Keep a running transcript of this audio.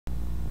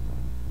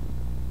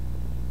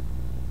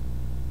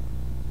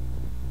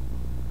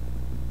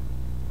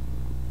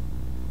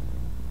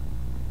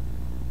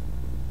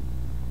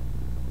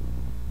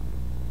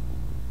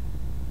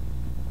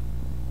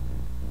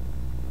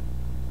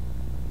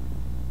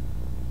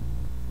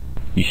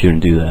You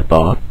shouldn't do that,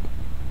 Bob.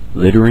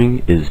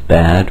 Littering is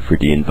bad for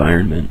the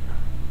environment.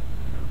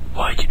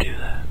 Why'd you do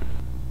that?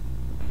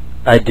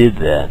 I did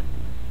that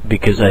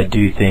because I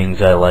do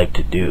things I like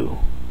to do,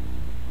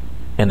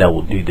 and I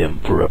will do them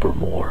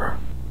forevermore.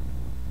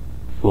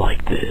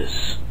 Like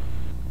this.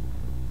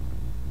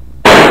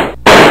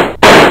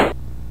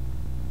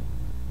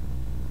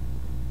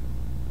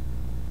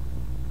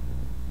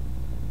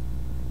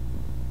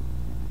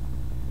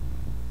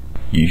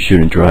 You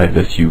shouldn't drive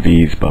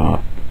SUVs,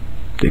 Bob.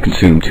 They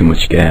consume too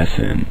much gas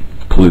and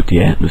pollute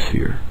the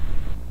atmosphere.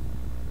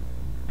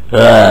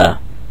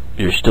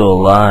 You're still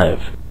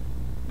alive.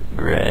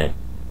 Great.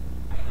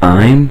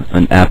 I'm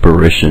an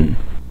apparition.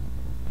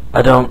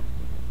 I don't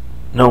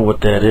know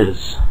what that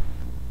is.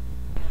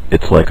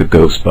 It's like a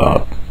ghost,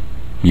 Bob.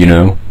 You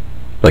know?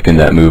 Like in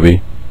that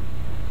movie?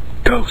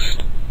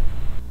 Ghost.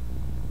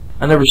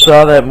 I never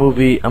saw that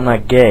movie. I'm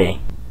not gay.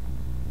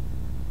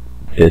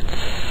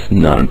 It's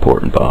not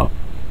important, Bob.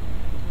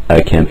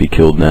 I can't be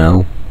killed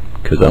now,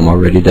 'cause I'm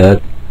already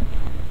dead.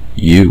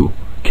 You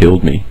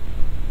killed me.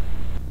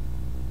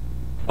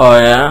 Oh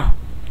yeah?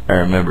 I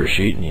remember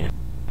shooting you.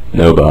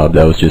 No, Bob,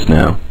 that was just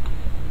now,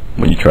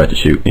 when you tried to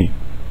shoot me.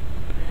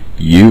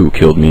 You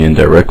killed me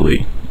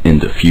indirectly, in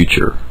the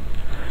future.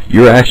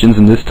 Your actions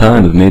in this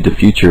time have made the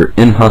future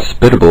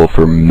inhospitable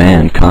for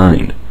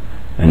mankind,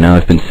 and now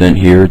I've been sent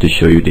here to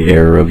show you the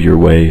error of your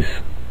ways.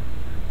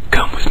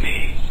 Come with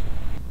me.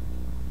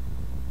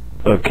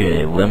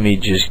 Okay, let me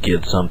just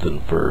get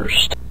something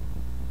first.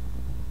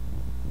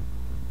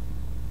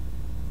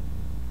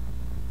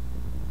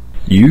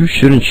 You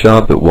shouldn't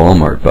shop at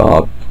Walmart,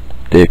 Bob.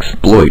 They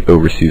exploit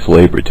overseas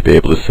labor to be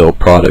able to sell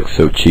products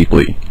so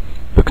cheaply.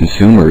 But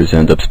consumers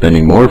end up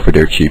spending more for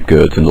their cheap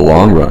goods in the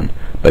long run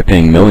by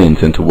paying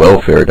millions into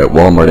welfare that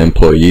Walmart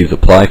employees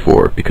apply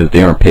for because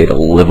they aren't paid a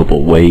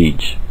livable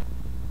wage.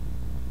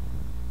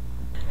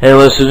 Hey,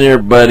 listen here,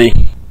 buddy.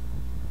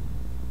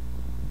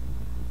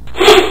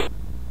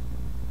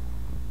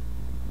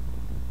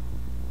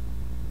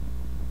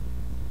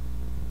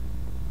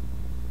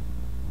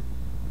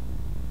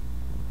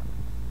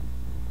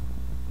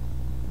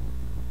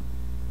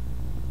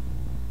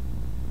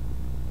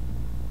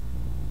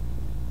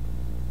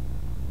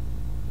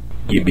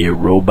 Give me a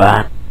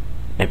robot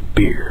and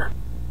beer.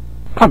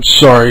 I'm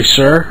sorry,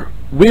 sir.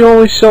 We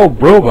only sell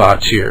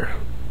robots here.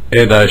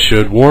 And I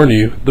should warn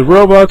you, the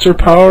robots are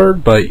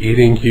powered by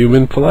eating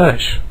human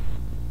flesh.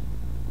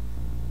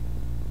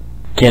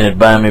 Can it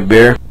buy me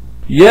beer?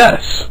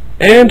 Yes,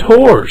 and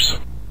whores.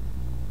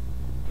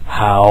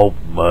 How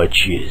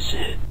much is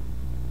it?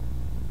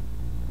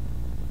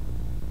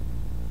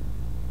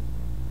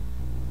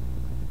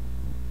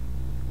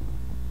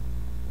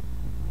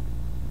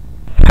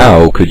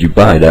 How could you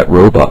buy that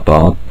robot,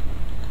 Bob?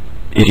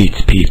 It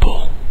eats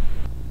people.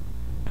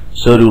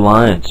 So do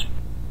lions.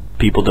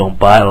 People don't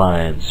buy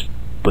lions,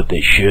 but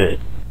they should.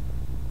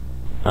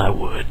 I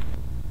would.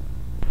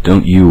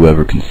 Don't you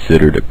ever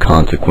consider the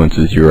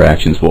consequences your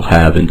actions will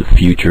have in the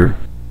future?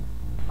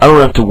 I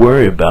don't have to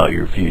worry about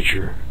your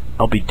future.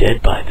 I'll be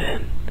dead by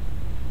then.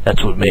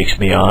 That's what makes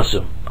me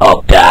awesome.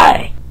 I'll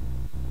die.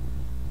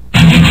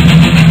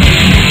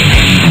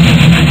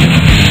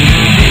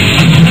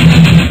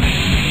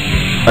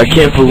 I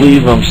can't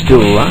believe I'm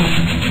still alive.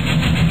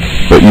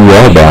 But you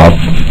are, Bob.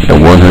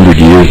 And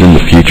 100 years in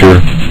the future,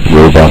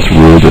 robots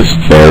rule this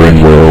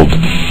barren world.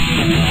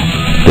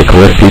 They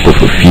collect people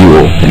for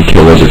fuel and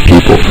kill other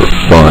people for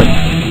fun.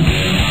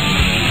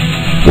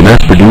 They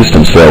mass-produce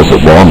themselves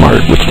at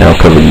Walmart, which now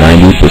cover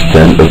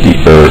 90% of the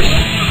Earth.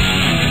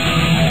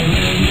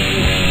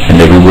 And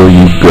everywhere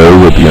you go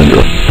will be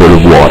under a foot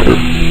of water,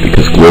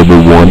 because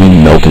global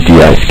warming melted the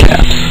ice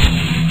cap.